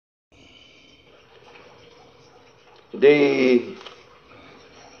The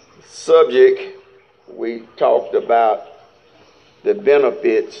subject, we talked about the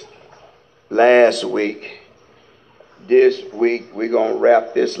benefits last week. This week we're going to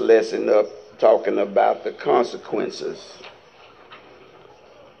wrap this lesson up talking about the consequences.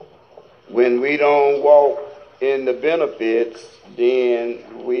 When we don't walk in the benefits,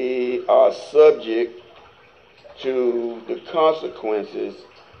 then we are subject to the consequences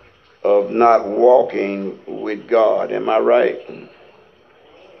of not walking with God. Am I right?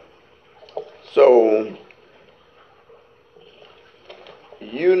 So,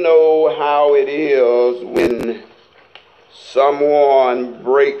 you know how it is when someone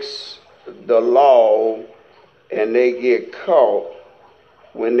breaks the law and they get caught.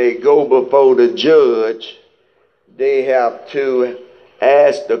 When they go before the judge, they have to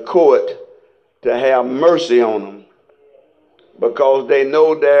ask the court to have mercy on them, because they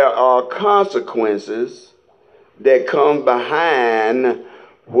know there are consequences that come behind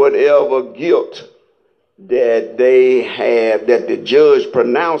whatever guilt that they have, that the judge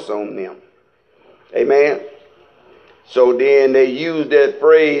pronounced on them. Amen. So then they use that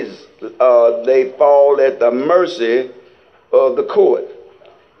phrase, they fall at the mercy of the court.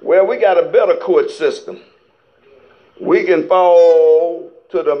 Well, we got a better court system. We can fall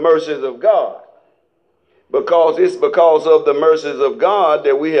to the mercies of God, because it's because of the mercies of God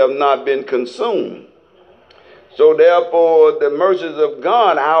that we have not been consumed. So therefore, the mercies of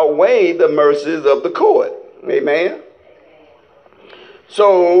God outweigh the mercies of the court. Amen.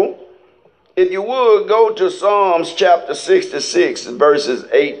 So, if you would, go to Psalms chapter 66, verses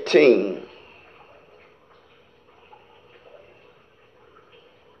 18.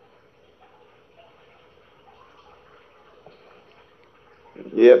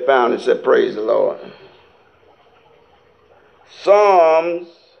 Yeah, found it. Said, praise the Lord. Psalms.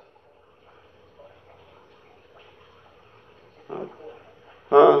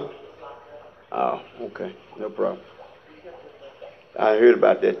 Huh? Oh, okay. No problem. I heard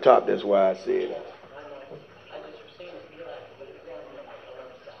about that top. That's why I said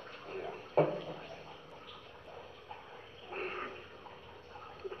it.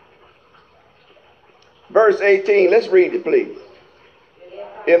 Verse 18. Let's read it, please.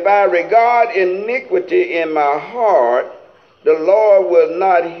 If I regard iniquity in my heart, the Lord will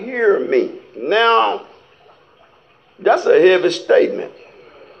not hear me. Now, that's a heavy statement.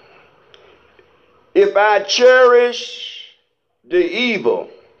 If I cherish the evil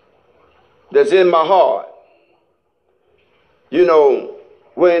that's in my heart, you know,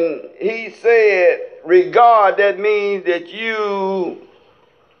 when he said regard, that means that you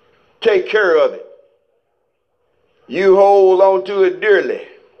take care of it. You hold on to it dearly.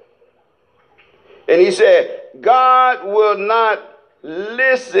 And he said, God will not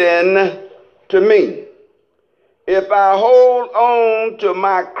listen to me if I hold on to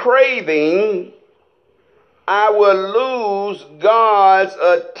my craving. I will lose God's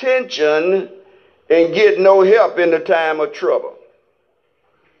attention and get no help in the time of trouble.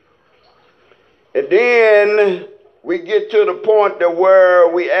 And then we get to the point that where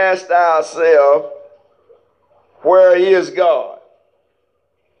we ask ourselves, where is God?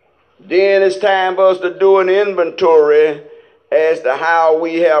 Then it's time for us to do an inventory as to how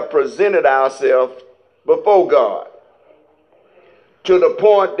we have presented ourselves before God. To the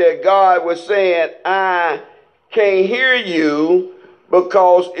point that God was saying, I can't hear you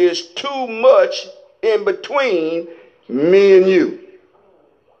because it's too much in between me and you.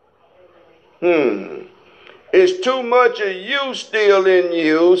 It's too much of you still in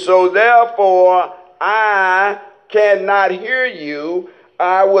you, so therefore I cannot hear you.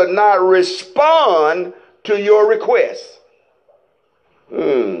 I will not respond to your request.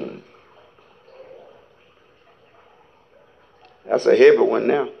 That's a heavy one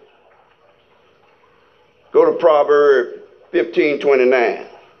now. Go to Proverbs 15:29.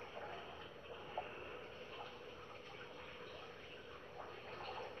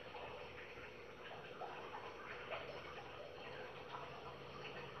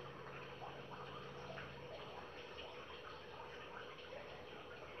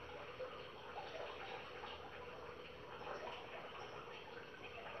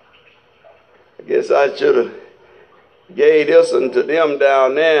 I guess I should have gave this one to them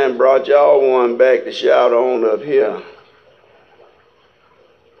down there and brought y'all one back to shout on up here.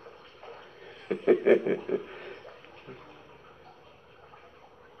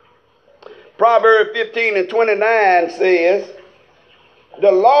 Proverbs 15:29 says,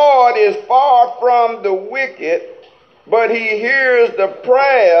 the Lord is far from the wicked, but he hears the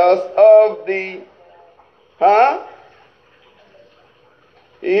prayers of the,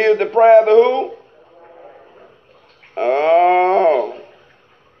 He hears the prayer of the who? Oh,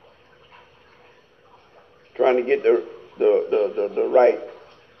 trying to get the right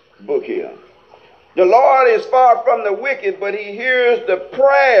book here. The Lord is far from the wicked, but he hears the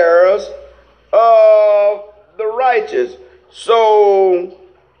prayers of the righteous. So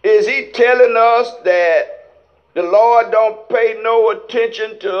is he telling us that the Lord don't pay no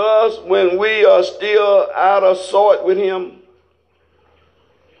attention to us when we are still out of sort with him?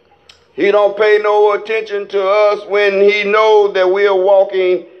 He don't pay no attention to us when he knows that we are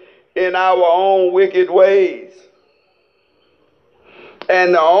walking in our own wicked ways.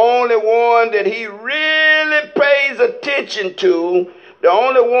 And the only one that he really pays attention to, the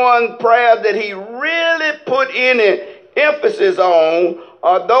only one prayer that he really put any emphasis on,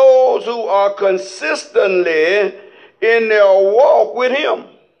 are those who are consistently in their walk with him.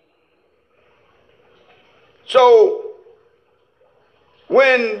 So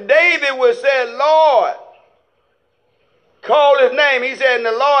when David would say, Lord, call his name, he said, and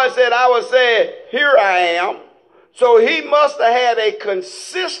the Lord said, I would say, here I am. So he must have had a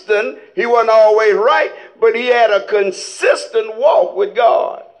consistent, he wasn't always right, but he had a consistent walk with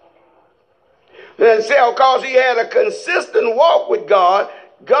God. And so because he had a consistent walk with God,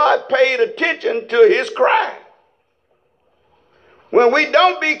 God paid attention to his cry. When we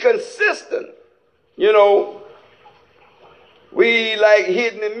don't be consistent, you know, we like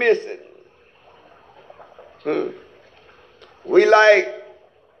hitting and missing. We like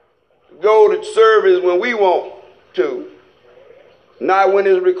go to service when we want to, not when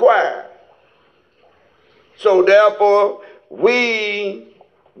it's required. So therefore, we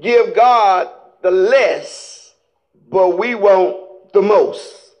give God the less, but we want the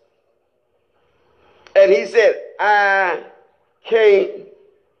most. And he said, I can't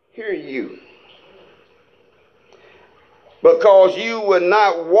hear you because you will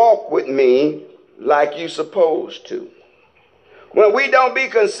not walk with me like you're supposed to. When we don't be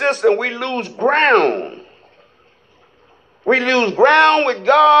consistent, we lose ground. We lose ground with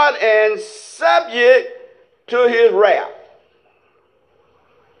God and subject to his wrath.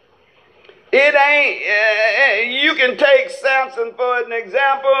 It ain't, you can take Samson for an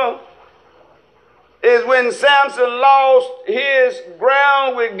example, is when Samson lost his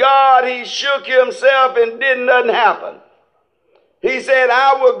ground with God, he shook himself and didn't nothing happen. He said,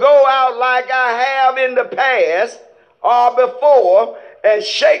 I will go out like I have in the past or before and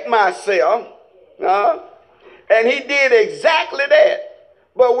shake myself. And he did exactly that.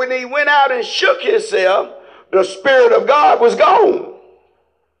 But when he went out and shook himself, the Spirit of God was gone.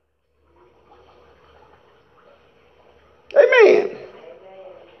 Amen.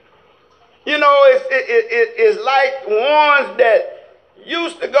 You know, it's like ones that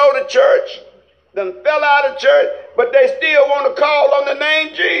used to go to church, then fell out of church, but they still want to call on the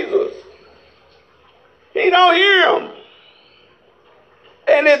name Jesus. He don't hear them.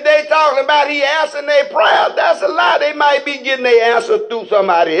 And if they talking about he answering their prayers, that's a lie. They might be getting their answer through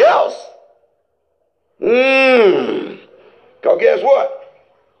somebody else. Because guess what?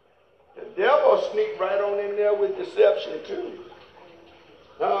 The devil sneak right on in there with deception too.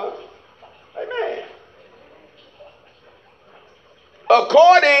 Amen.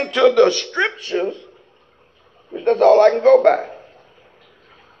 According to the scriptures, which that's all I can go by,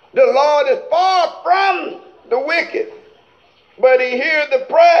 the Lord is far from the wicked, but he hears the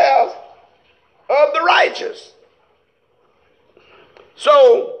prayers of the righteous.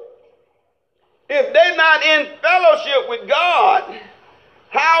 So, if they're not in fellowship with God,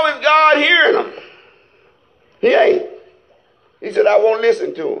 how is God hearing them? He ain't. He said, I won't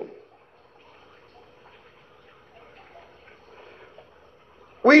listen to them.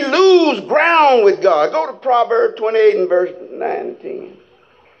 We lose ground with God. Go to Proverbs 28 and verse 9 and 10.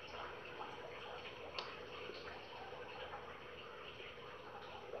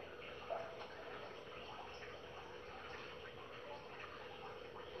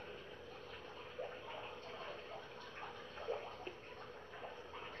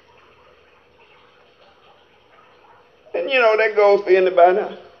 And you know, that goes for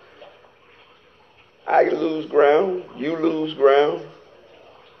anybody. I lose ground. You lose ground.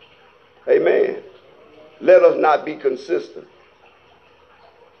 Amen. Let us not be consistent.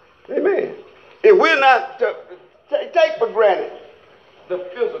 Amen. If we're not, take for granted the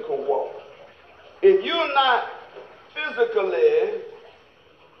physical walk. If you're not physically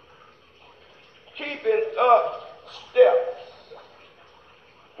keeping up steps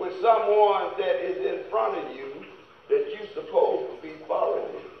with someone that is in front of you that you're supposed to be following,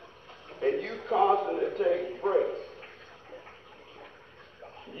 and you constantly take breaks,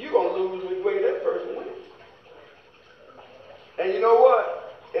 you're going to lose which way that person went. And you know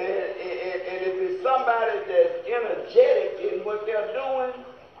what? And if it's somebody that's energetic in what they're doing,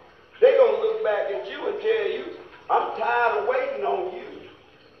 they're going to look back at you and tell you, I'm tired of waiting on you.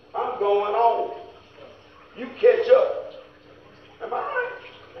 I'm going on. You catch up. Am I right?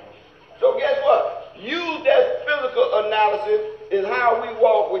 So guess what? Use that physical analysis is how we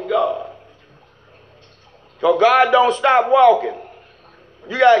walk with God. So God don't stop walking.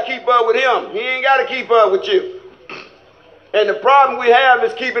 You got to keep up with him. He ain't got to keep up with you. And the problem we have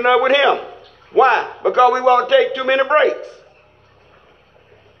is keeping up with him. Why? Because we want to take too many breaks.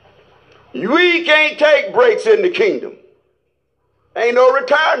 We can't take breaks in the kingdom. Ain't no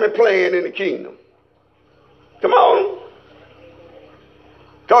retirement plan in the kingdom. Come on.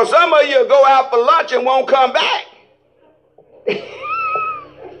 Because some of you go out for lunch and won't come back.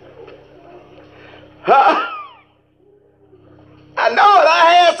 Huh? I know it.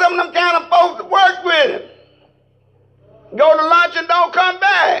 I had some of them kind of folks that work with him. Go to lunch and don't come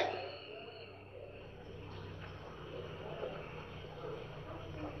back.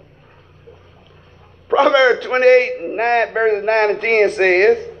 Proverbs 28, 9, verses 9 and 10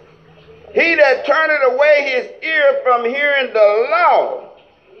 says, he that turneth away his ear from hearing the law,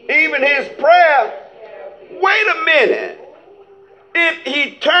 even his prayer. Wait a minute. If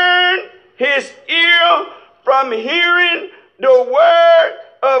he turn his ear from hearing the word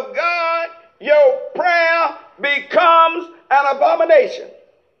of God, your prayer becomes an abomination.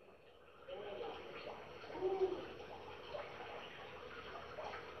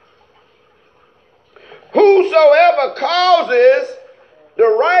 Whosoever causes the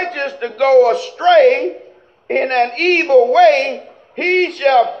righteous to go astray in an evil way, he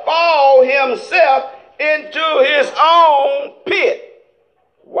shall fall himself into his own pit.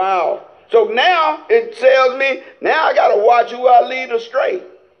 Wow. So now it tells me, now I got to watch who I lead astray.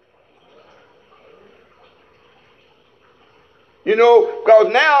 You know,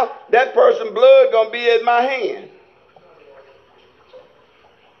 because now that person's blood going to be in my hand.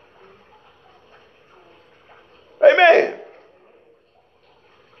 Amen.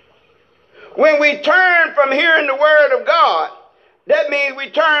 When we turn from hearing the word of God, that means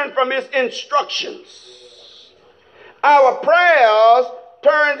we turn from his instructions. Our prayers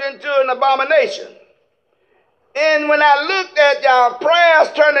turns into an abomination. And when I looked at our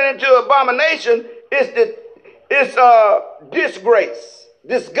prayers turning into abomination, it's disgrace,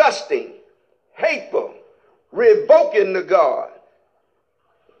 disgusting, hateful, revoking to God,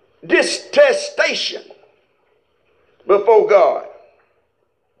 detestation before God.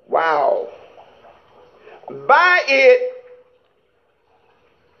 Wow. By it,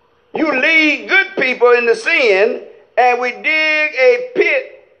 you lead good people into sin, and we dig a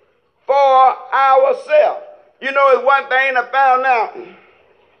pit for ourselves. You know, it's one thing I found out.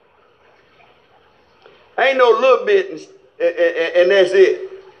 Ain't no little bit and that's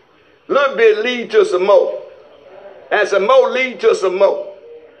it. Little bit lead to some more. And some more lead to some more.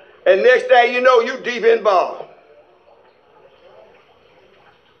 And next thing you know, you deep involved.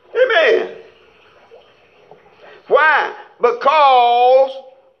 Amen. Why? Because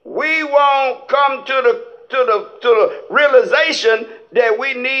we won't come to the realization that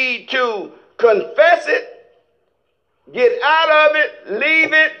we need to confess it, get out of it,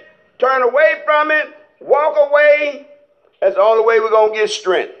 leave it, turn away from it, walk away. That's the only way we're going to get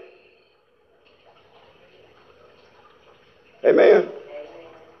strength. Amen.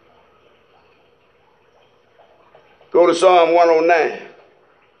 Go to Psalm 109.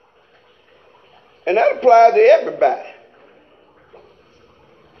 And that applies to everybody.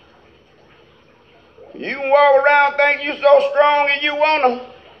 You can walk around think you so strong and you want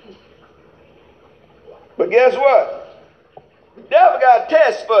to. But guess what? The devil got a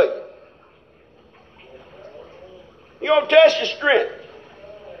test for you. He's going to test your strength.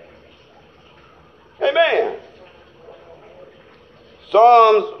 Amen.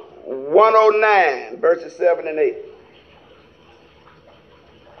 Psalms 109, verses 7 and 8.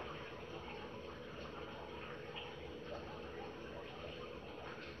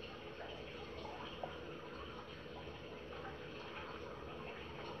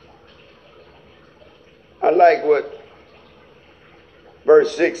 I like what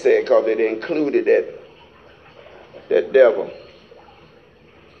verse 6 said, because it included that devil.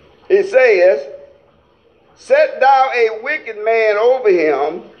 It says, set thou a wicked man over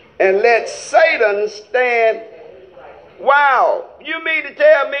him, and let Satan stand. Wow. You mean to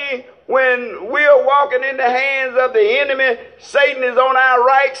tell me when we're walking in the hands of the enemy, Satan is on our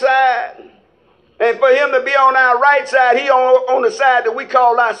right side? And for him to be on our right side, he on the side that we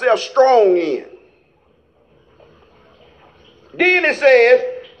call ourselves strong in. Then it says,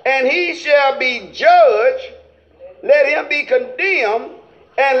 and he shall be judged, let him be condemned,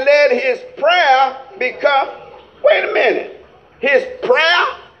 and let his prayer become Wait a minute. His prayer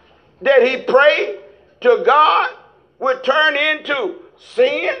that he prayed to God would turn into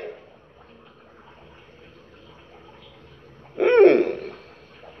sin?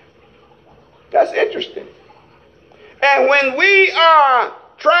 That's interesting. And when we are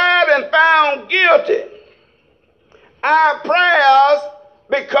tried and found guilty, our prayers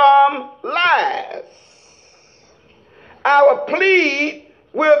become lies. Our plea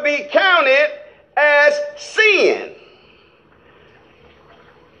will be counted as sin.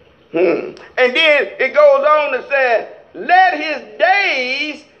 And then it goes on to say, let his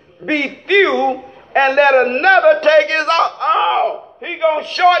days be few and let another take his off. Oh, he gonna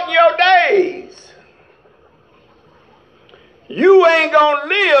shorten your days. You ain't gonna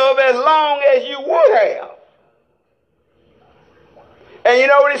live as long as you would have. And you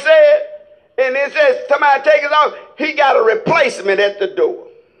know what he said? And it says, somebody take his off. He got a replacement at the door.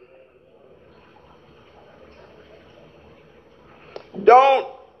 Don't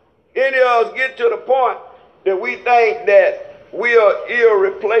any of us get to the point that we think that we are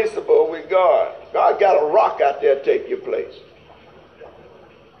irreplaceable with God. God got a rock out there to take your place.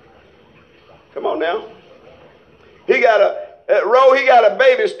 Come on now. He got a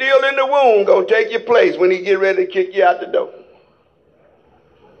baby still in the womb gonna take your place when he get ready to kick you out the door.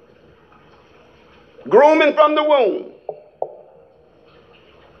 Grooming from the womb.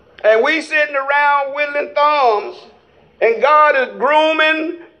 And we sitting around whittling thumbs, and God is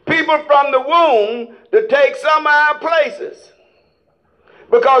grooming people from the womb to take some of our places.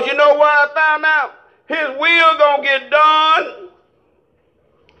 Because you know what I found out? His will gonna get done.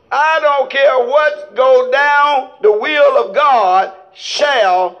 I don't care what goes down, the will of God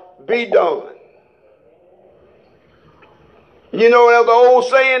shall be done. You know the old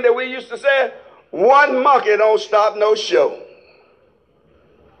saying that we used to say? One monkey don't stop no show.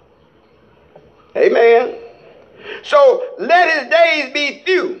 Amen. So let his days be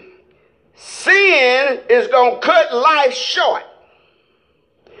few. Sin is going to cut life short.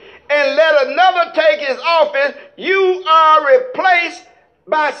 And let another take his office. You are replaced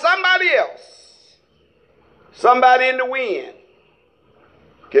by somebody else. Somebody in the wind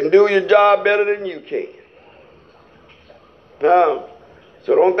can do your job better than you can.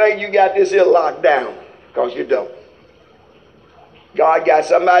 So don't think you got this here locked down, because you don't. God got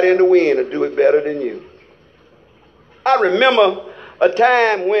somebody in the wind to do it better than you. I remember a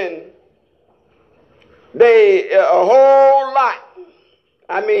time when a whole lot,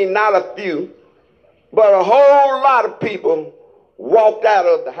 I mean not a few, but a whole lot of people walked out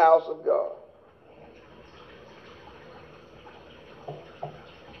of the house of God.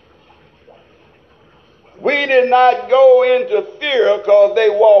 We did not go into fear because they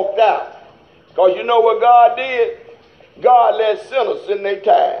walked out. Because you know what God did? God let sinners in their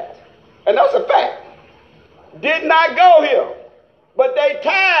tithes. And that's a fact. Did not go here, but they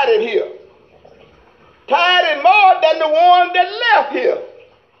tied it here. Tied it more than the ones that left here.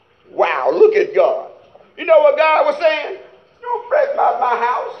 Wow, look at God. You know what God was saying? Don't fret about my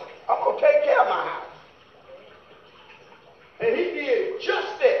house. I'm going to take care of my house. And he did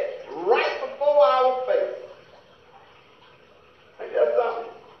just that right before our face. Ain't that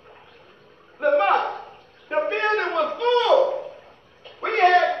something? Lamont, the building was full. We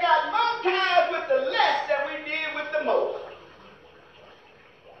had got more tithes with the less than we did with the most.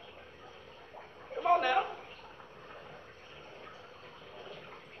 Come on now.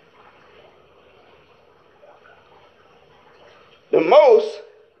 The most,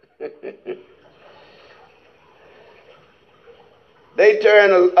 they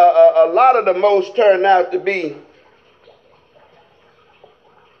turn, a lot of the most turn out to be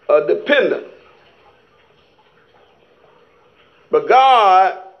dependent. But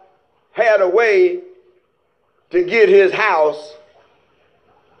God had a way to get his house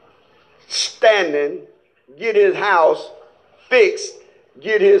standing, get his house fixed,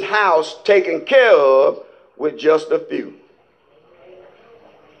 get his house taken care of with just a few.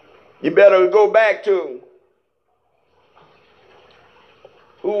 You better go back to,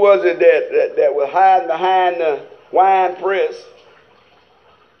 who was it that was hiding behind the wine press?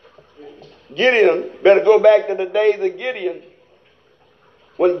 Gideon. Better go back to the days of Gideon.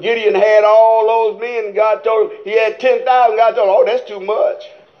 When Gideon had all those men, God told him he had 10,000. God told him, "Oh, that's too much.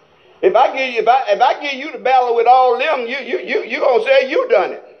 If I give you the battle with all them, you gonna say you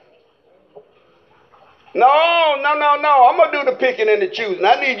done it." No. I'm going to do the picking and the choosing.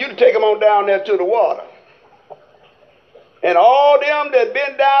 I need you to take them on down there to the water. And all them that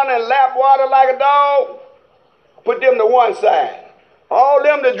been down and lap water like a dog, put them to one side. All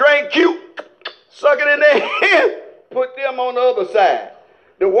them that drink cute, suck it in their hand, put them on the other side.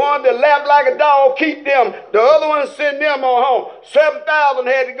 The one that laughed like a dog, keep them. The other one, send them on home. 7,000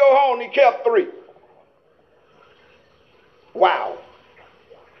 had to go home, he kept 3. Wow.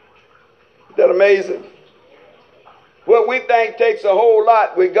 Is that amazing? What we think takes a whole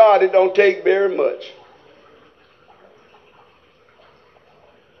lot, with God it don't take very much.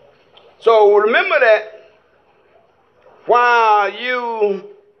 So remember that while you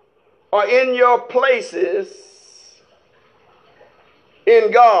are in your places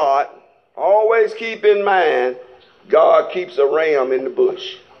in God, always keep in mind God keeps a ram in the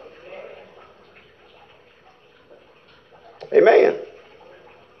bush. Amen.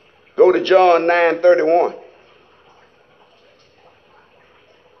 Go to John 9:31.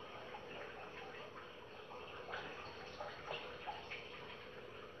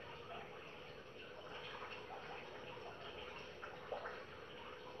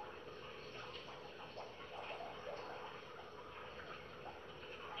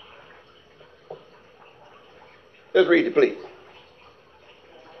 Let's read it, please.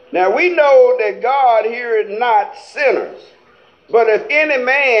 Now we know that God heareth not sinners, but if any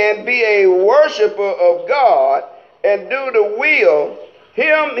man be a worshiper of God and do the will,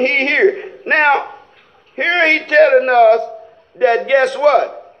 him he heareth. Now, here he telling us that guess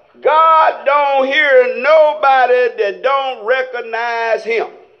what? God don't hear nobody that don't recognize him.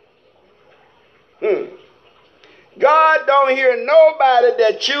 God don't hear nobody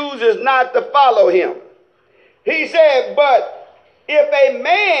that chooses not to follow him. He said, but if a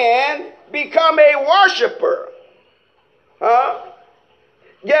man become a worshiper,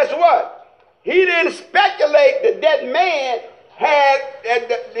 guess what? He didn't speculate that that man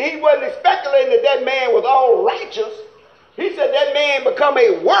he wasn't speculating that that man was all righteous. He said that man become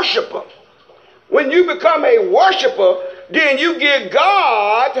a worshiper. When you become a worshiper, then you give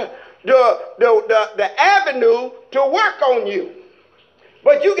God the avenue to work on you.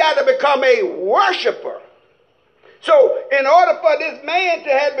 But you got to become a worshiper. So in order for this man to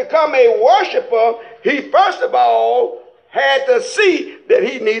have become a worshiper, he first of all had to see that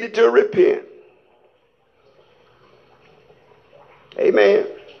he needed to repent. Amen.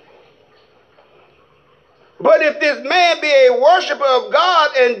 But if this man be a worshiper of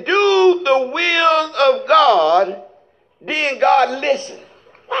God and do the will of God, then God listen.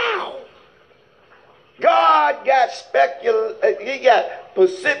 Wow. God got he got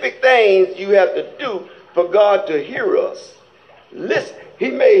specific things you have to do for God to hear us. Listen,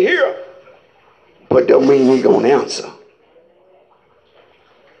 he may hear, but don't mean he's going to answer.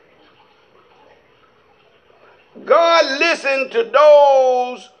 God listened to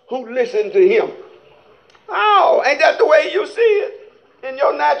those who listen to him. Oh, ain't that the way you see it in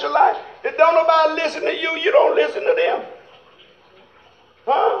your natural life? If don't nobody listen to you, you don't listen to them.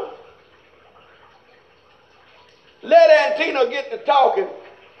 Huh? Let Antina get to talking.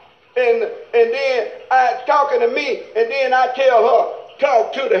 And then talking to me, and then I tell her,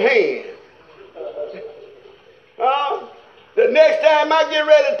 talk to the hand. The next time I get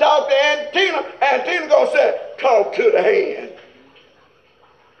ready to talk to Antina gonna say, talk to the hand.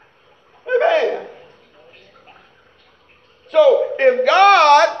 Amen. So if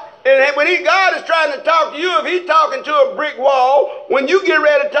God, and when God is trying to talk to you, if he's talking to a brick wall, when you get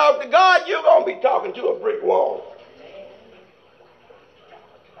ready to talk to God, you're gonna be talking to a brick wall.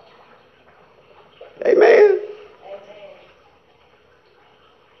 Amen.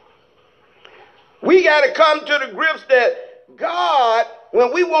 We got to come to the grips that God,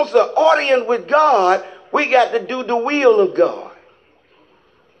 when we want an audience with God, we got to do the will of God.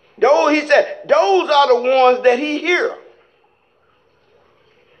 Those, he said, those are the ones that he hears.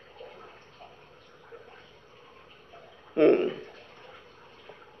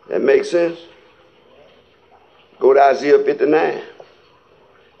 That makes sense? Go to Isaiah 59.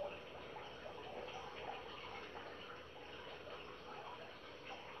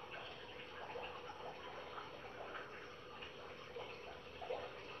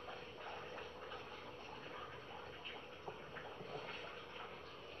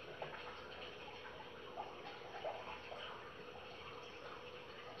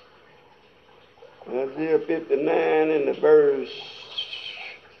 Isaiah 59 and the verse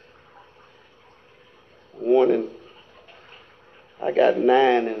 1 and I got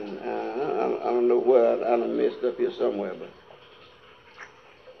 9 and I don't know where I done messed up here somewhere, but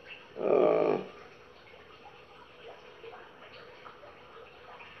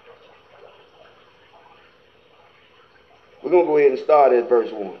we're going to go ahead and start at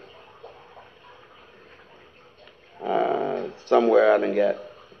verse 1. Somewhere I done got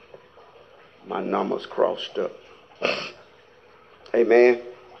my numbers crossed up. Amen.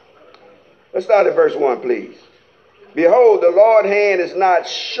 Let's start at verse 1, please. Behold, the Lord's hand is not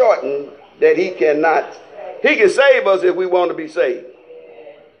shortened that he cannot. He can save us if we want to be saved.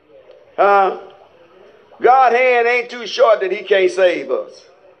 God's hand ain't too short that he can't save us.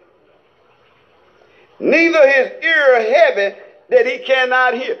 Neither his ear heavy that he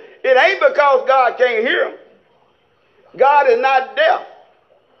cannot hear. It ain't because God can't hear him. God is not deaf.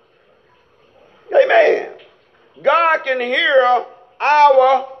 Amen. God can hear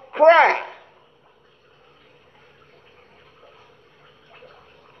our cry.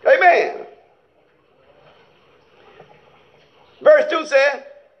 Amen. Verse 2 says,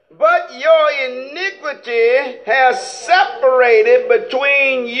 but your iniquity has separated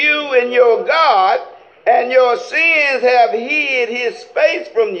between you and your God, and your sins have hid his face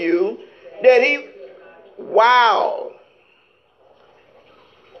from you, that he, wow.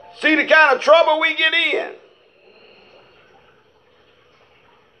 See the kind of trouble we get in?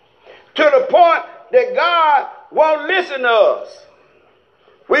 To the point that God won't listen to us.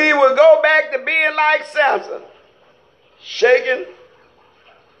 We will go back to being like Samson, shaking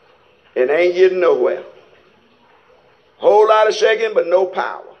and ain't getting nowhere. Whole lot of shaking, but no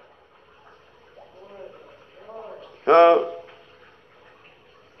power.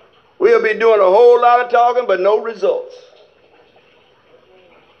 We'll be doing a whole lot of talking, but no results.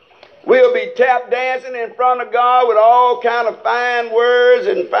 We'll be tap dancing in front of God with all kind of fine words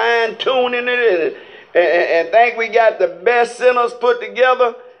and fine tuning it and think we got the best sinners put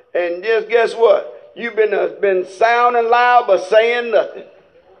together. And just guess what? You've been sounding loud but saying nothing.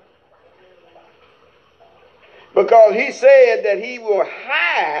 Because he said that he will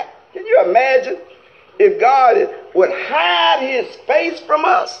hide. Can you imagine if God would hide his face from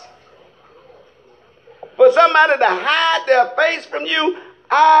us? For somebody to hide their face from you,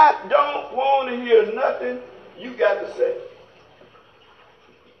 I don't want to hear nothing you got to say.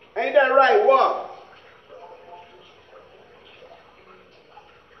 Ain't that right, Walker?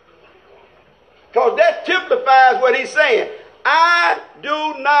 Because that typifies what he's saying. I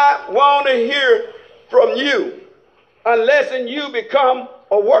do not want to hear from you unless you become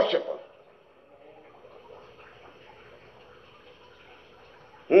a worshiper.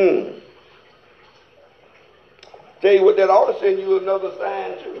 Tell you what, that ought to send you another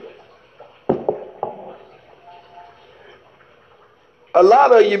sign too. A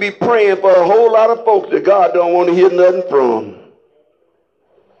lot of you be praying for a whole lot of folks that God don't want to hear nothing from.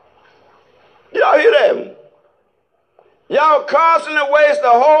 Y'all hear that? Y'all constantly waste a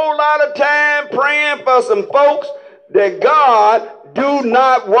whole lot of time praying for some folks that God do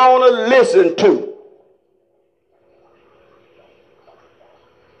not want to listen to.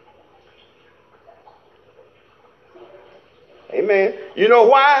 Amen. You know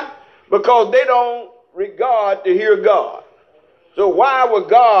why? Because they don't regard to hear God. So why would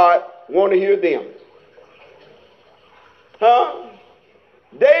God want to hear them?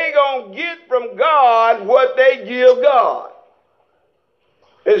 They gonna get from God what they give God.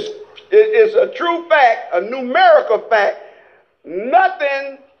 It's a true fact, a numerical fact.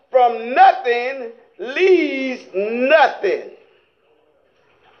 Nothing from nothing leaves nothing.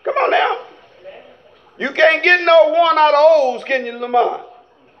 Come on now. You can't get no one out of O's, can you, Lamont?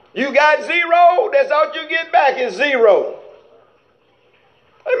 You got zero, that's all you get back is zero.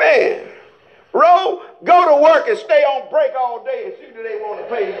 Amen. Ro, go to work and stay on break all day and see do they want to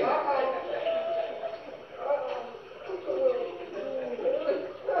pay you.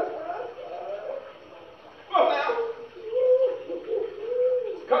 Come on now.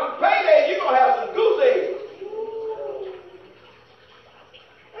 Come payday, you're going to have some goose eggs.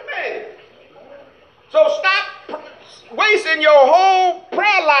 Amen. So stop wasting your whole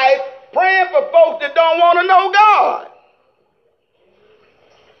prayer life praying for folks that don't want to know God.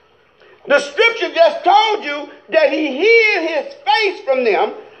 The scripture just told you that he hid his face from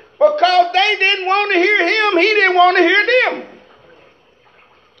them because they didn't want to hear him. He didn't want to hear them.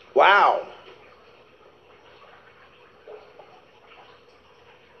 Wow.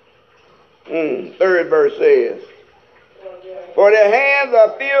 Third verse says, for their hands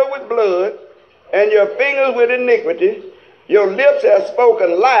are filled with blood, and your fingers with iniquity. Your lips have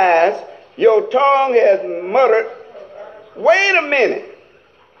spoken lies. Your tongue has muttered. Wait a minute.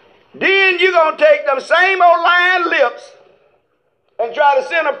 Then you're going to take them same old lying lips and try to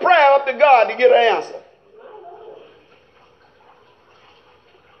send a prayer up to God to get an answer.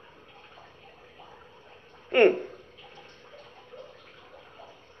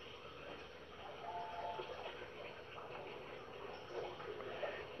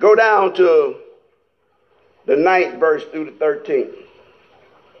 Go down to the 9th verse through the 13th.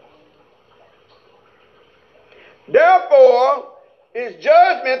 Therefore is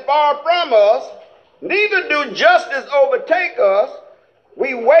judgment far from us, Neither do justice overtake us.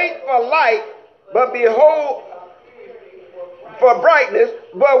 We wait for light, but behold, for brightness,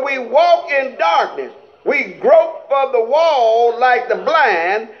 but we walk in darkness. We grope for the wall like the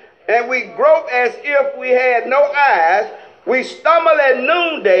blind, and we grope as if we had no eyes. We stumble at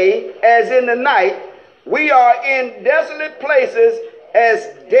noonday as in the night. We are in desolate places as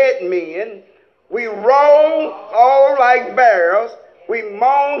dead men. We roll all like barrels. We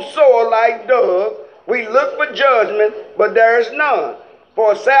moan sore like doves. We look for judgment, but there is none.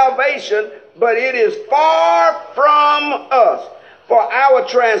 For salvation, but it is far from us. For our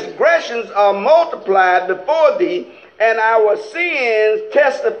transgressions are multiplied before thee, and our sins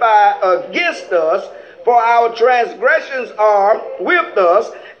testify against us. For our transgressions are with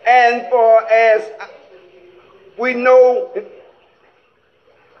us, and for as we know...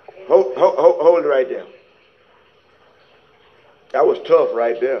 Hold it right there. That was tough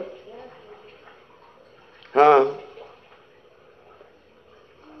right there. Huh?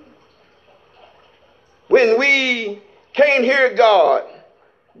 When we can't hear God,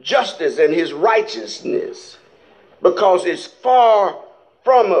 justice and his righteousness, because it's far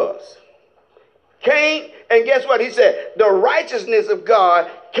from us. Can't, and guess what? He said, the righteousness of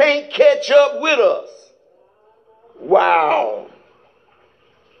God can't catch up with us. Wow.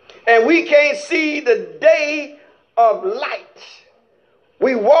 And we can't see the day of light.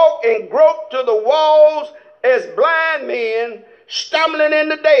 We walk and grope to the walls as blind men stumbling in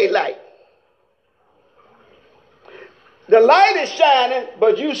the daylight. The light is shining,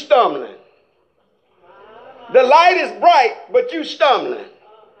 but you stumbling. The light is bright, but you stumbling.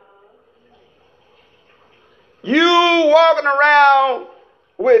 You walking around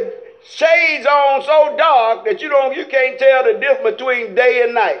with shades on so dark that you can't tell the difference between day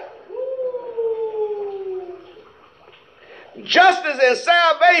and night. Justice and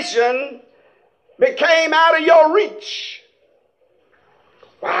salvation became out of your reach.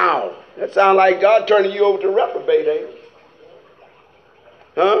 Wow, that sounds like God turning you over to reprobate, ain't it?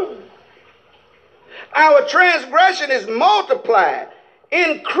 Huh? Our transgression is multiplied,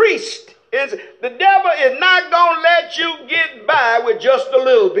 increased. The devil is not going to let you get by with just a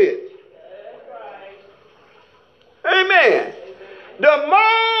little bit. Amen. The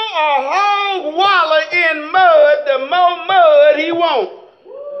more a hog wallow in mud, the more mud he wants.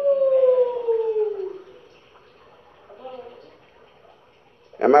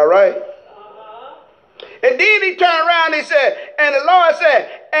 Am I right? And then he turned around and he said, and the Lord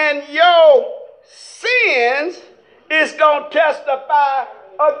said, and your sins is going to testify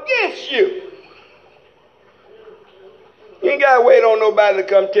against you. You ain't got to wait on nobody to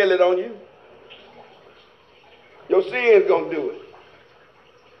come tell it on you. Your sin's going to do it.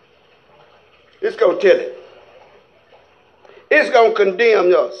 It's going to tell it. It's going to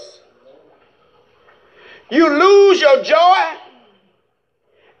condemn us. You lose your joy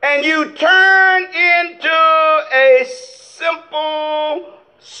and you turn into a simple,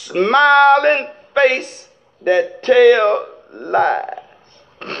 smiling face that tells lies.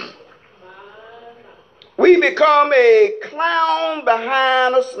 We become a clown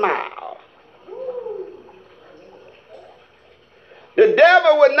behind a smile. The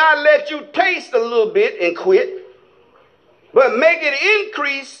devil will not let you taste a little bit and quit, but make it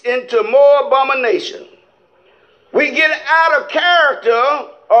increase into more abomination. We get out of character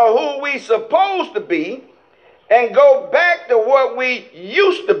or who we supposed to be and go back to what we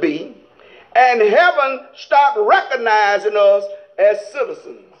used to be, and heaven stop recognizing us as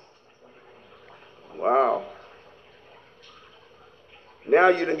citizens. Wow. Now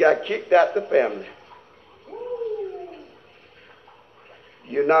you done got kicked out the family.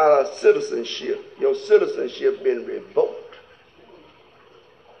 You're not a citizenship. Your citizenship been revoked.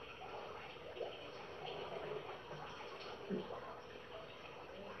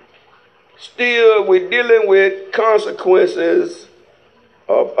 Still, we're dealing with consequences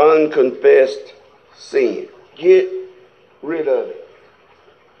of unconfessed sin. Get rid of it.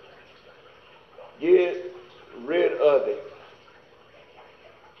 Get rid of it.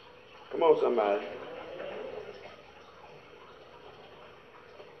 Come on, somebody.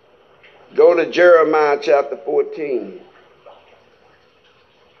 Go to Jeremiah chapter 14.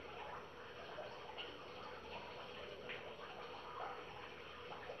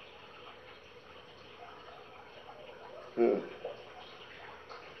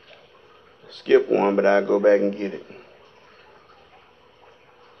 Skip one, but I'll go back and get it.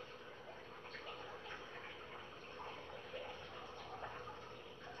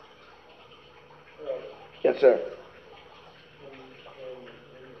 Yes, sir.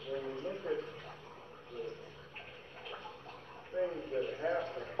 When we look at the things that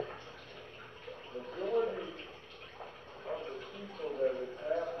happen, the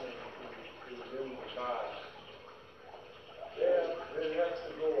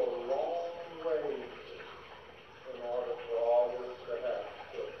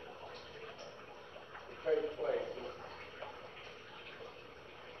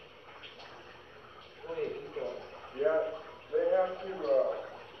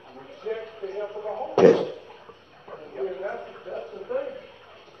That's the thing.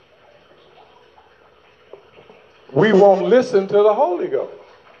 We won't listen to the Holy Ghost.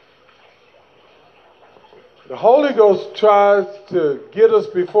 The Holy Ghost tries to get us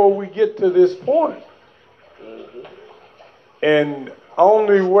before we get to this point. And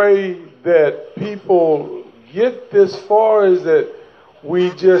only way that people get this far is that we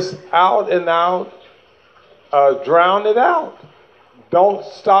just out and out drown it out. Don't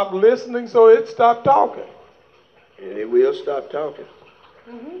stop listening so it stop talking. And it will stop talking.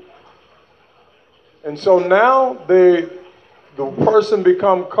 And so now the person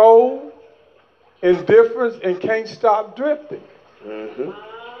become cold, indifferent, and can't stop drifting.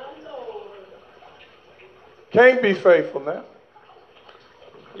 Can't be faithful now.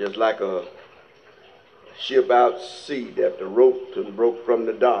 Just like a ship out to sea that the rope broke from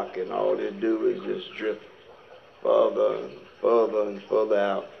the dock, and all they do is just drift further and further and further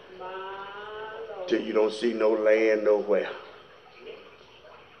out till you don't see no land nowhere.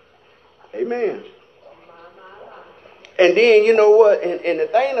 Amen. And then you know what? And the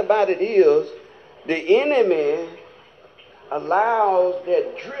thing about it is, the enemy allows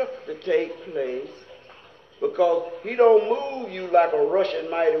that drift to take place because he don't move you like a rushing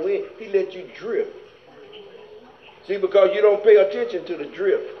mighty wind. He let you drift. See, because you don't pay attention to the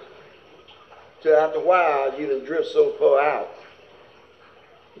drift. So after a while, you done drift so far out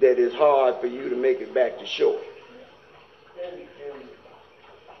that it's hard for you to make it back to shore.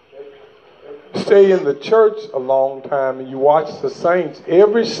 Stay in the church a long time and you watch the saints.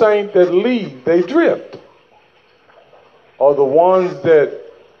 Every saint that leave, they drift. Or the ones that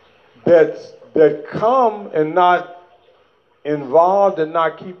come and not involved and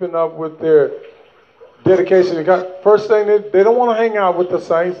not keeping up with their dedication to God. First thing, they don't want to hang out with the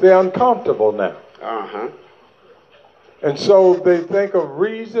saints. They're uncomfortable now. And so they think of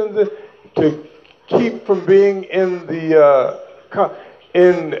reasons to keep from being in the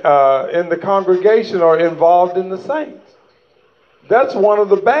congregation or involved in the saints. That's one of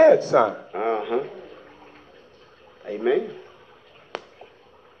the bad signs. Amen.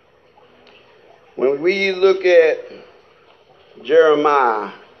 When we look at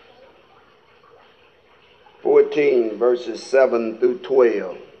Jeremiah 14, verses 7 through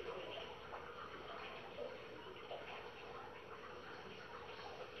 12.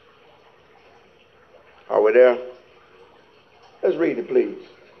 Are we there? Let's read it, please.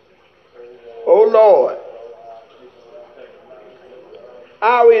 O Lord,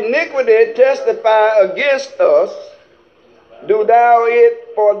 our iniquity testify against us. Do thou it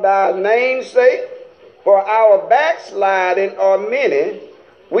for thy name's sake, for our backsliding are many.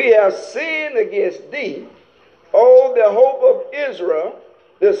 We have sinned against thee. O the hope of Israel,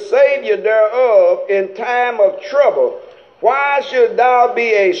 the Savior thereof in time of trouble. Why should thou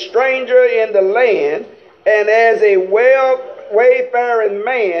be a stranger in the land, and as a wayfaring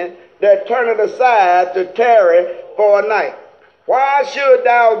man that turneth aside to tarry for a night? Why should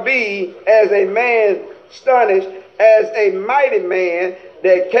thou be as a man astonished, as a mighty man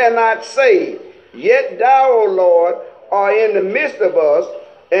that cannot save? Yet thou, O Lord, art in the midst of us,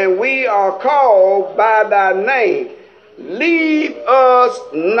 and we are called by thy name. Leave us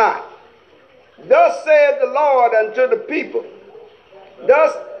not. Thus saith the Lord unto the people,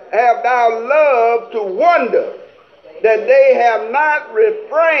 thus have thou loved to wonder, that they have not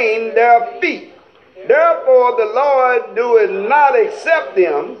refrained their feet. Therefore the Lord doeth not accept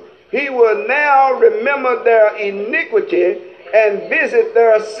them. He will now remember their iniquity and visit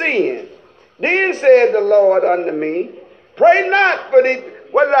their sin. Then said the Lord unto me, pray not for these.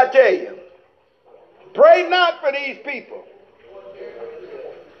 What did I tell you? Pray not for these people.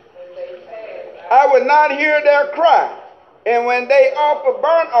 I will not hear their cry. And when they offer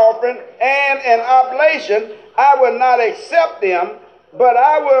burnt offering and an oblation, I will not accept them, but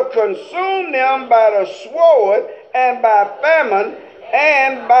I will consume them by the sword and by famine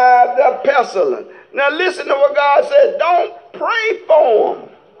and by the pestilence. Now listen to what God says. Don't pray for them,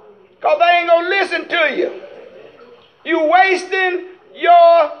 because they ain't going to listen to you. You wasting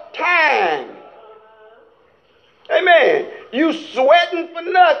your time. Amen. You sweating for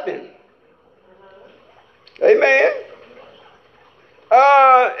nothing. Amen.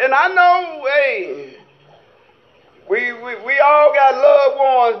 And I know, hey, we all got loved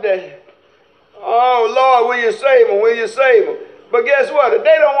ones that, oh Lord, will you save them? Will you save them? But guess what? If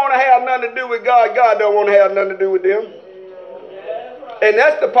they don't want to have nothing to do with God, God don't want to have nothing to do with them. And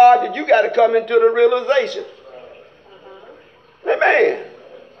that's the part that you got to come into the realization. Amen.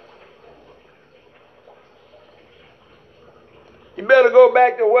 You better go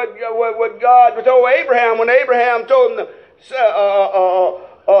back to what God told Abraham when Abraham told him,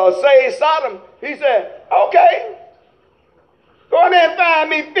 save Sodom, he said, okay, go in there and find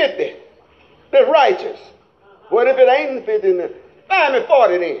me 50 that's righteous. What if it ain't 50 then? Find me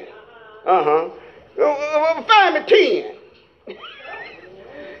 40 then. Find me 10.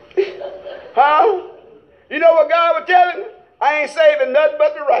 Huh? You know what God was telling me? I ain't saving nothing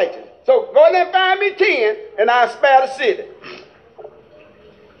but the righteous. So go in there and find me 10 and I'll spare the city.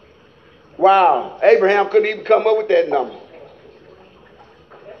 Wow. Abraham couldn't even come up with that number.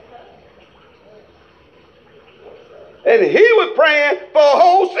 And he was praying for a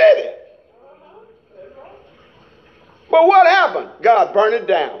whole city. But what happened? God burned it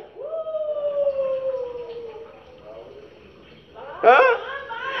down. Huh?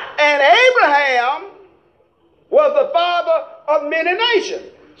 And Abraham was the father of many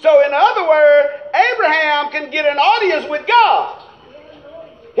nations. So in other words, Abraham can get an audience with God.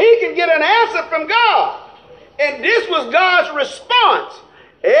 He can get an answer from God. And this was God's response.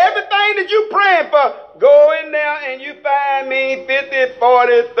 Everything that you're praying for, go in there and you find me 50,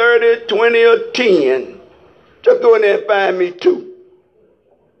 40, 30, 20, or 10. Just go in there and find me 2.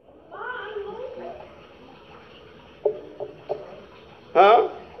 Huh?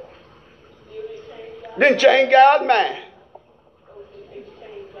 Didn't change God's mind.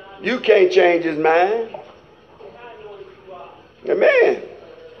 You can't change his mind. Amen.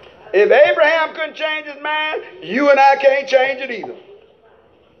 If Abraham couldn't change his mind, you and I can't change it either.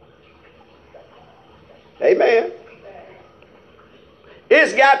 Amen.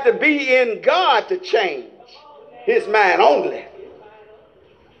 It's got to be in God to change his mind only.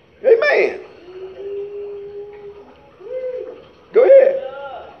 Amen. Go ahead.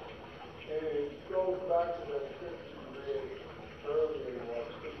 And it goes back to that scripture you read earlier in what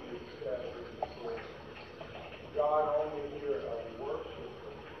Steve said. God only hears a worship,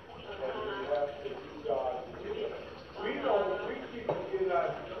 and we have to do God to do it. We keep getting out,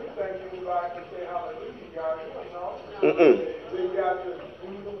 we think anybody can say hallelujah, God, no. They got to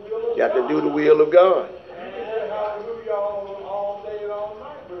do the will of God. Got to do the will of God. You can say hallelujah all day and all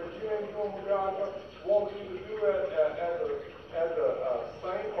night, but if you ain't doing what God wants you to do as a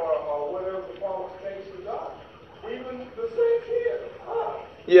saint or whatever the qualifications are, even the saints here,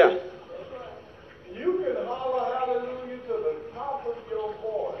 Yeah. you can holler hallelujah to the top of your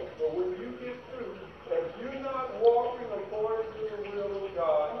voice, but when you get through, if you're not walking according to the will of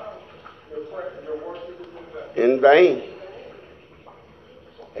God, your worship is in vain. In vain.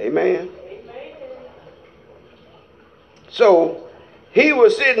 Amen. So he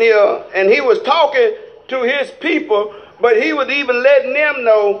was sitting here and he was talking to his people, but he was even letting them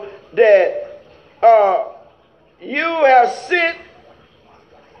know that you have sit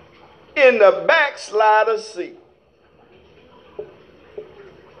in the backslider's seat.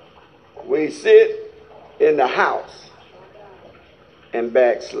 We sit in the house and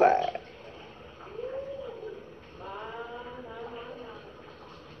backslide.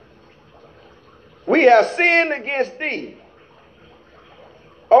 We have sinned against thee.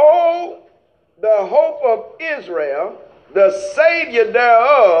 Oh, the hope of Israel, the Savior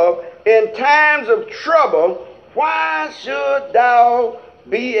thereof, in times of trouble, why should thou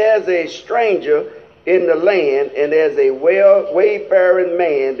be as a stranger in the land and as a wayfaring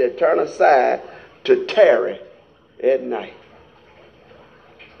man that turn aside to tarry at night?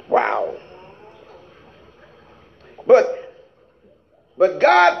 Wow. But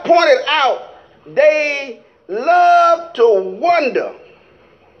God pointed out they love to wander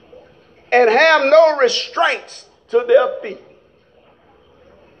and have no restraints to their feet.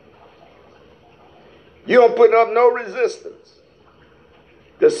 You don't put up no resistance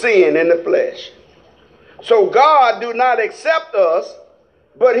to sin in the flesh. So God do not accept us,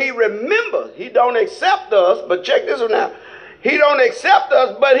 but he remembers. He don't accept us, but check this one out. He don't accept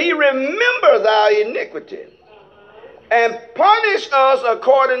us, but he remembers our iniquity and punish us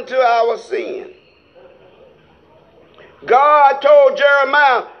according to our sin. God told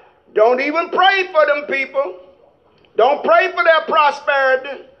Jeremiah, don't even pray for them people. Don't pray for their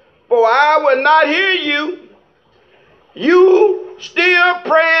prosperity, for I will not hear you. You still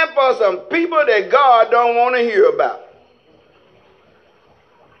praying for some people that God don't want to hear about.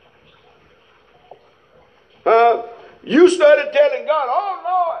 You started telling God, oh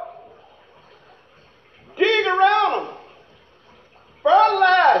Lord, dig around them,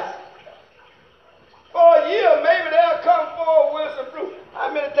 fertilize. For a year, maybe they'll come forward with some fruit.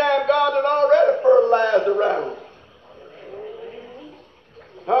 How many times God had already fertilized around them?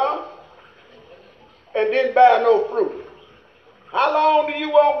 Huh? And didn't bear no fruit. How long do you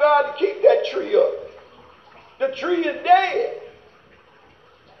want God to keep that tree up? The tree is dead.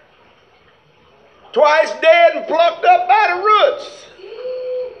 Twice dead and plucked up by the roots.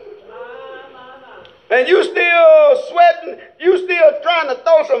 And you still sweating, you still trying to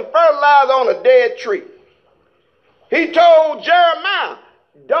throw some fertilizer on a dead tree. He told Jeremiah,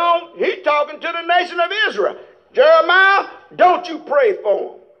 he talking to the nation of Israel. Jeremiah, don't you pray for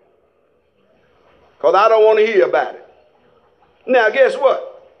them. Because I don't want to hear about it. Now, guess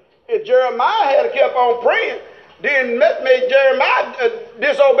what? If Jeremiah had kept on praying, then that made Jeremiah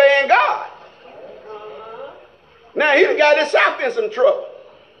disobeying God. Now, he got himself in some trouble.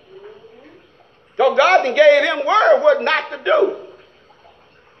 So God then gave him word what not to do.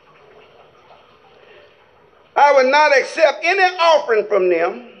 I will not accept any offering from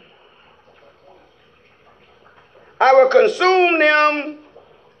them. I will consume them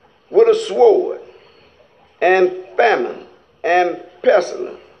with a sword and famine and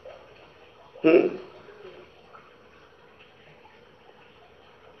pestilence.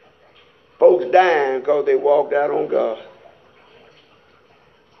 Folks dying because they walked out on God.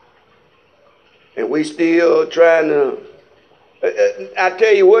 And we still trying to, I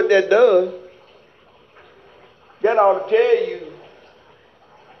tell you what that does. That ought to tell you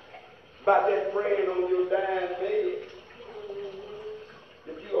about that praying on your dying bed.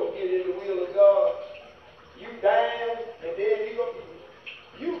 That you're going to get in the will of God. You dying, and then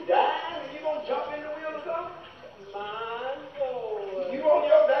you dying, and you're going to jump in the will of God? My Lord. You on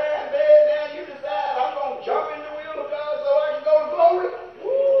your dying bed now, you decide I'm going to jump in the will of God so I can go to glory?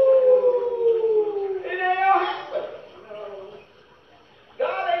 Woo! It ain't going to happen.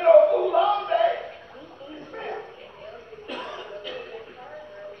 God ain't no fool all day.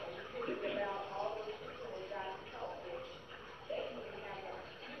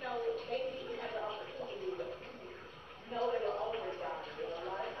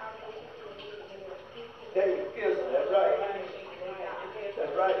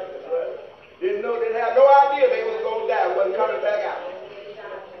 Didn't know, didn't have no idea they was going to die, wasn't coming back out.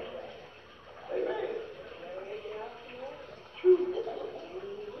 Amen. Amen.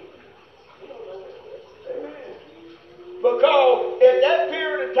 Because at that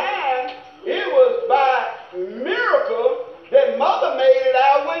period of time, it was by miracle that mother made it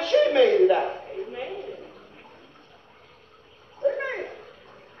out when she made it out. Amen. Amen.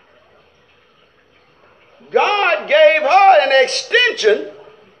 God gave her an extension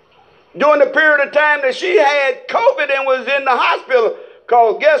during the period of time that she had COVID and was in the hospital.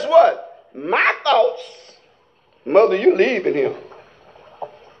 Because guess what? My thoughts, mother, you leaving him.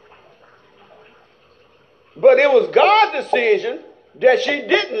 But it was God's decision that she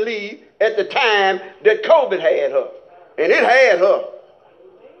didn't leave at the time that COVID had her. And it had her.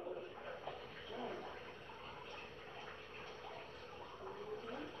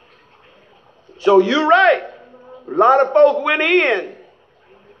 So you're right. A lot of folks went in,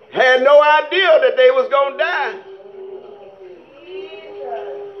 had no idea that they was going to die.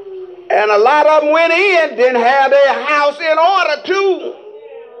 And a lot of them went in, didn't have their house in order too,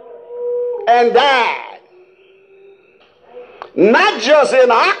 and died. Not just in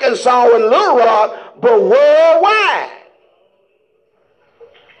Arkansas and Little Rock, but worldwide.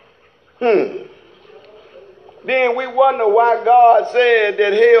 Then we wonder why God said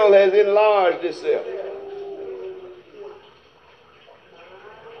that hell has enlarged itself.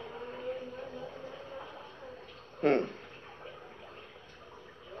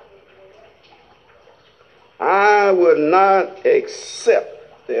 I will not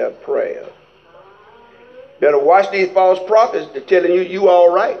accept their prayer. Better watch these false prophets. They're telling you you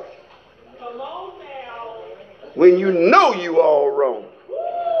all right. Come on now. When you know you all wrong.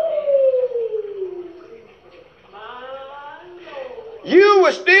 You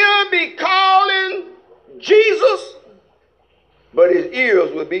will still be calling Jesus, but his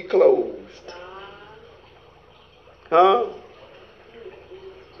ears will be closed. Huh?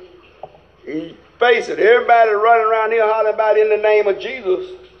 Face it, everybody running around here hollering about in the name of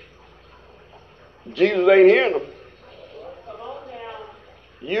Jesus. Jesus ain't hearing them.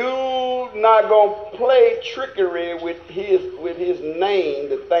 You're not going to play trickery with his name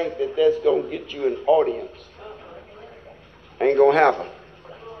to think that that's going to get you an audience. Ain't going to happen.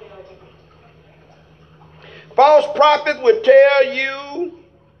 False prophets would tell you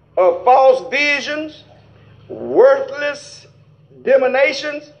of false visions, worthless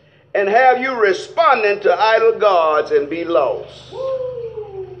divinations, and have you responding to idol gods and be lost.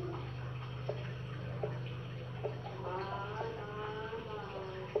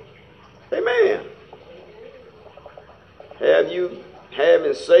 Amen. Have you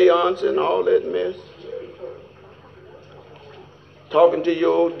having seance and all that mess? Talking to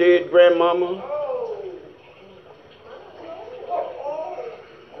your old dead grandmama?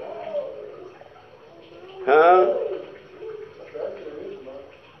 Huh?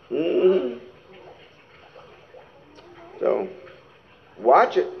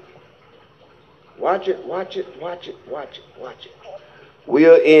 Watch it, watch it, watch it, watch it, watch it. We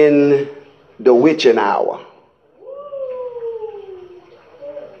are in the witching hour.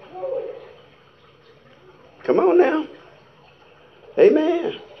 Come on now.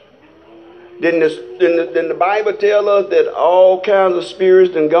 Amen. Didn't the Bible tell us that all kinds of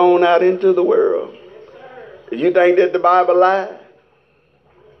spirits done gone out into the world? You think that the Bible lied?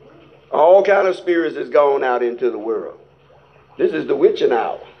 All kinds of spirits has gone out into the world. This is the witching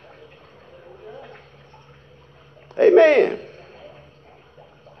hour. Amen.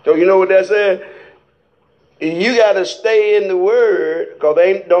 So you know what that said? You got to stay in the word, because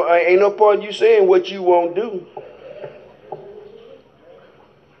ain't no point you saying what you won't do.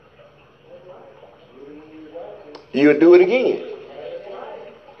 You'll do it again.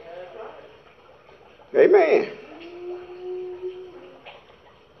 Amen.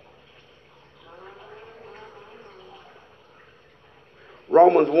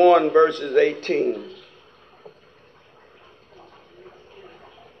 Romans 1 verses 18.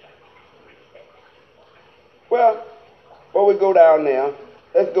 Well, before we go down there,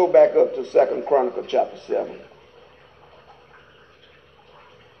 let's go back up to 2 Chronicles chapter 7.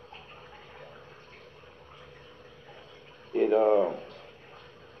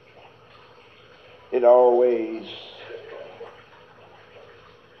 It always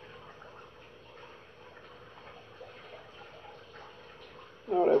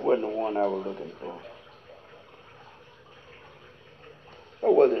no, that wasn't the one I was looking for.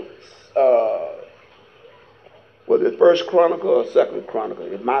 What was it? Was it First Chronicle or Second Chronicle?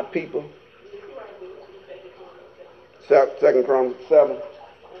 Is my people? Second Chronicle 7.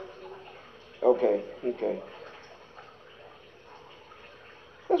 Okay.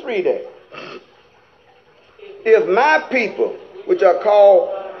 Let's read that. If my people, which are called,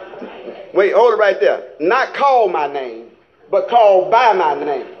 wait, hold it right there. Not called my name, but called by my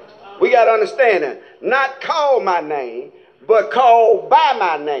name. We got to understand that. Not called my name, but called by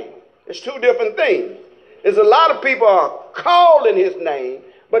my name. It's two different things. There's a lot of people are called in his name,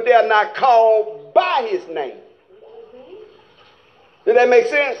 but they are not called by his name. Does that make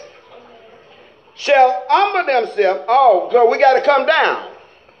sense? Shall humble themselves. Oh, so we got to come down.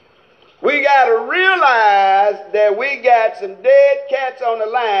 We got to realize that we got some dead cats on the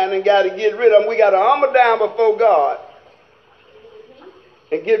line and got to get rid of them. We got to humble down before God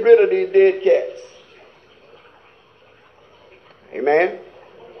and get rid of these dead cats. Amen.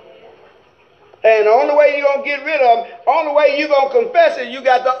 And the only way you're going to get rid of them, only way you're going to confess it, you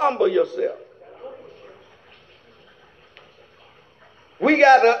got to humble yourself. We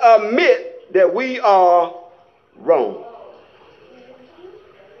got to admit that we are wrong.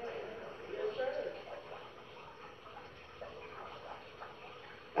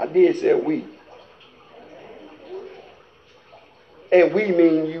 I did say we. And we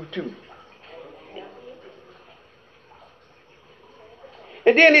mean you too.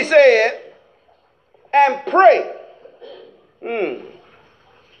 And then he said, and pray.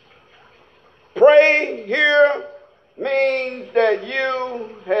 Pray here means that you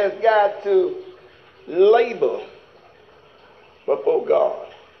has got to labor before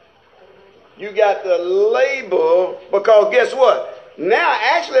God. You got to labor, because guess what? Now,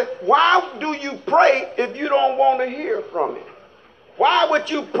 actually, why do you pray if you don't want to hear from him? Why would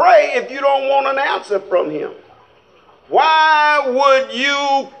you pray if you don't want an answer from him? Why would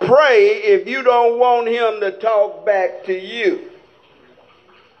you pray if you don't want him to talk back to you?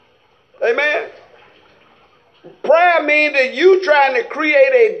 Amen? Prayer means that you trying to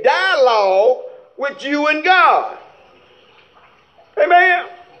create a dialogue with you and God. Amen?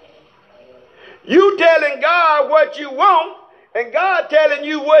 You telling God what you want, and God telling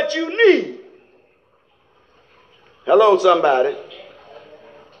you what you need. Hello, somebody.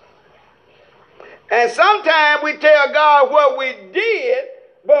 And sometimes we tell God what we did,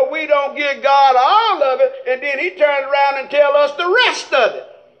 but we don't give God all of it, and then he turns around and tells us the rest of it.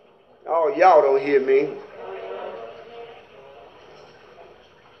 Oh, y'all don't hear me.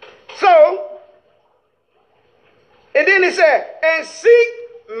 So, and then he said, and seek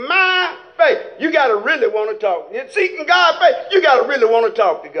my face. You got to really want to talk. You're seeking God's face. You got to really want to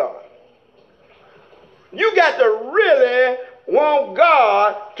talk to God. You got to really want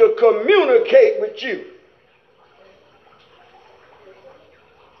God to communicate with you.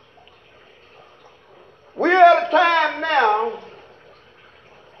 We're at a time now.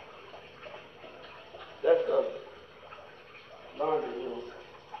 That's the laundry room.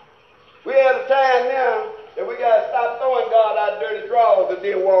 We're at a time now that we got to stop throwing God out dirty drawers and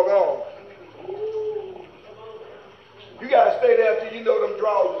then walk off. You got to stay there until you know them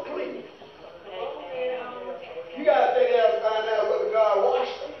drawers are clean. You got to stay there and find out whether God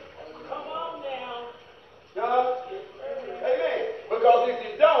washed them. Come on now.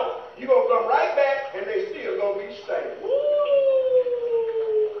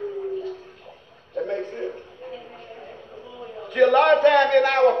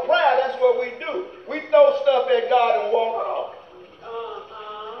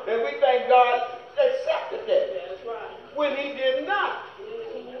 And we think God accepted that. That's right. When he did not.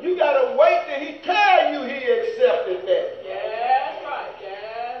 You got to wait till he tell you he accepted that. That's right.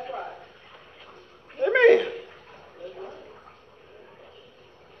 That's right. Amen.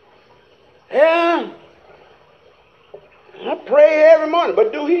 Yeah. I pray every morning,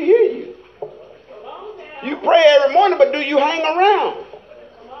 but do he hear you? Come on now. You pray every morning, but do you hang around?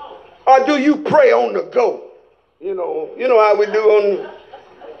 Come on. Or do you pray on the go? You know how we do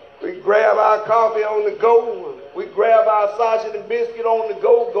we grab our coffee on the go. We grab our sausage and biscuit on the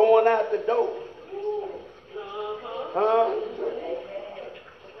go, going out the door. Huh?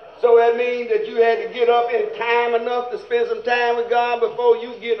 So that means that you had to get up in time enough to spend some time with God before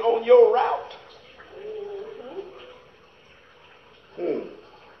you get on your route.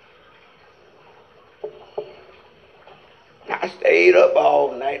 I stayed up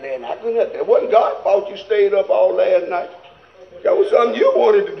all night last night. It wasn't God's fault you stayed up all last night. That was something you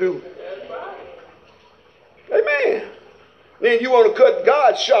wanted to do. Amen. Then you want to cut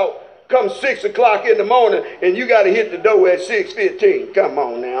God short come 6 o'clock in the morning and you got to hit the door at 6:15. Come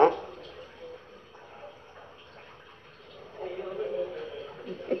on now.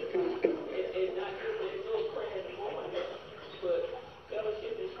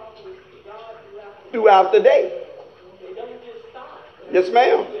 Throughout the day. Yes,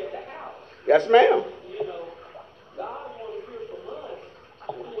 ma'am. Yes, ma'am. You know, God wants to hear from us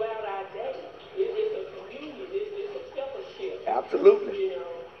throughout our day. It's a communion. It's a fellowship. Absolutely. You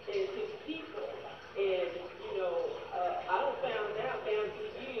know, as his people. And, you know, I don't found out down through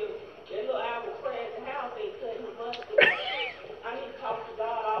the years, that little hour prayer at the house ain't cutting the mustard. I need to talk to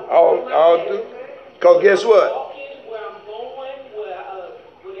God all do. Because guess what? Walking, where I'm going,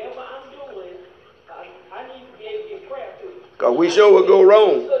 whatever I'm doing, I need to be able to get prayer through. Because we sure will go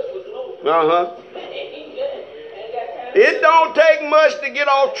wrong. Uh-huh. It don't take much to get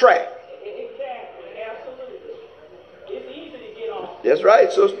off track. Exactly. Absolutely. It's easy to get off. That's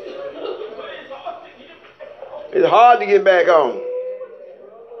right, sister. It's hard to get back on.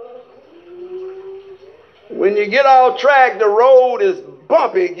 When you get off track, the road is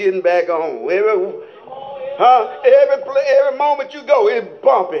bumpy getting back on. Every moment you go, it's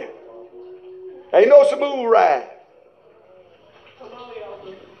bumpy. Ain't no smooth ride.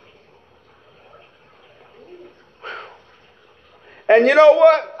 And you know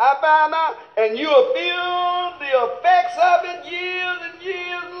what I found out? And you'll feel the effects of it years and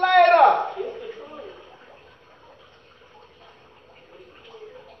years later.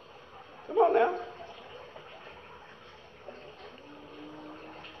 Come on now.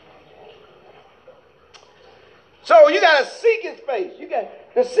 So you gotta seek his face. You got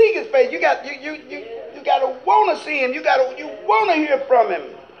to seek his face. You gotta want to see him. You want to hear from him.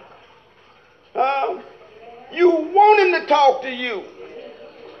 You want him to talk to you.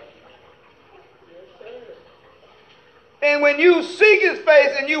 And when you seek his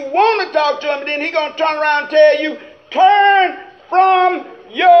face and you want to talk to him, then he's going to turn around and tell you, turn from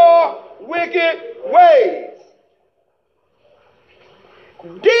your wicked ways.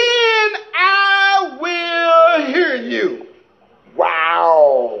 Then I will hear you.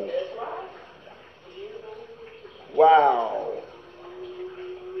 Wow. Wow.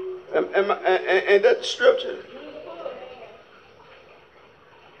 And that's scripture.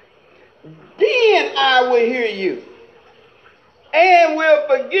 Then I will hear you and will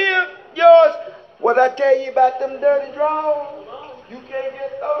forgive yours. What I tell you about them dirty drawers? You can't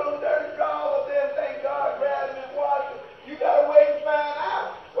just throw them dirty drawers up there and think God grabs them and wash them. You got to wait and find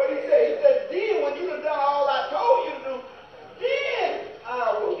out what he said. He said, then when you done done all I told you to do, then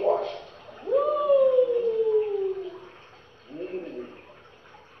I will wash you.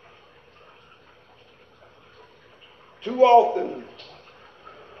 Too often,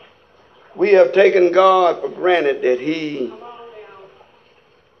 we have taken God for granted that he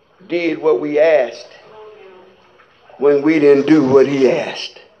did what we asked when we didn't do what he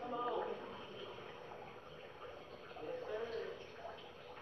asked.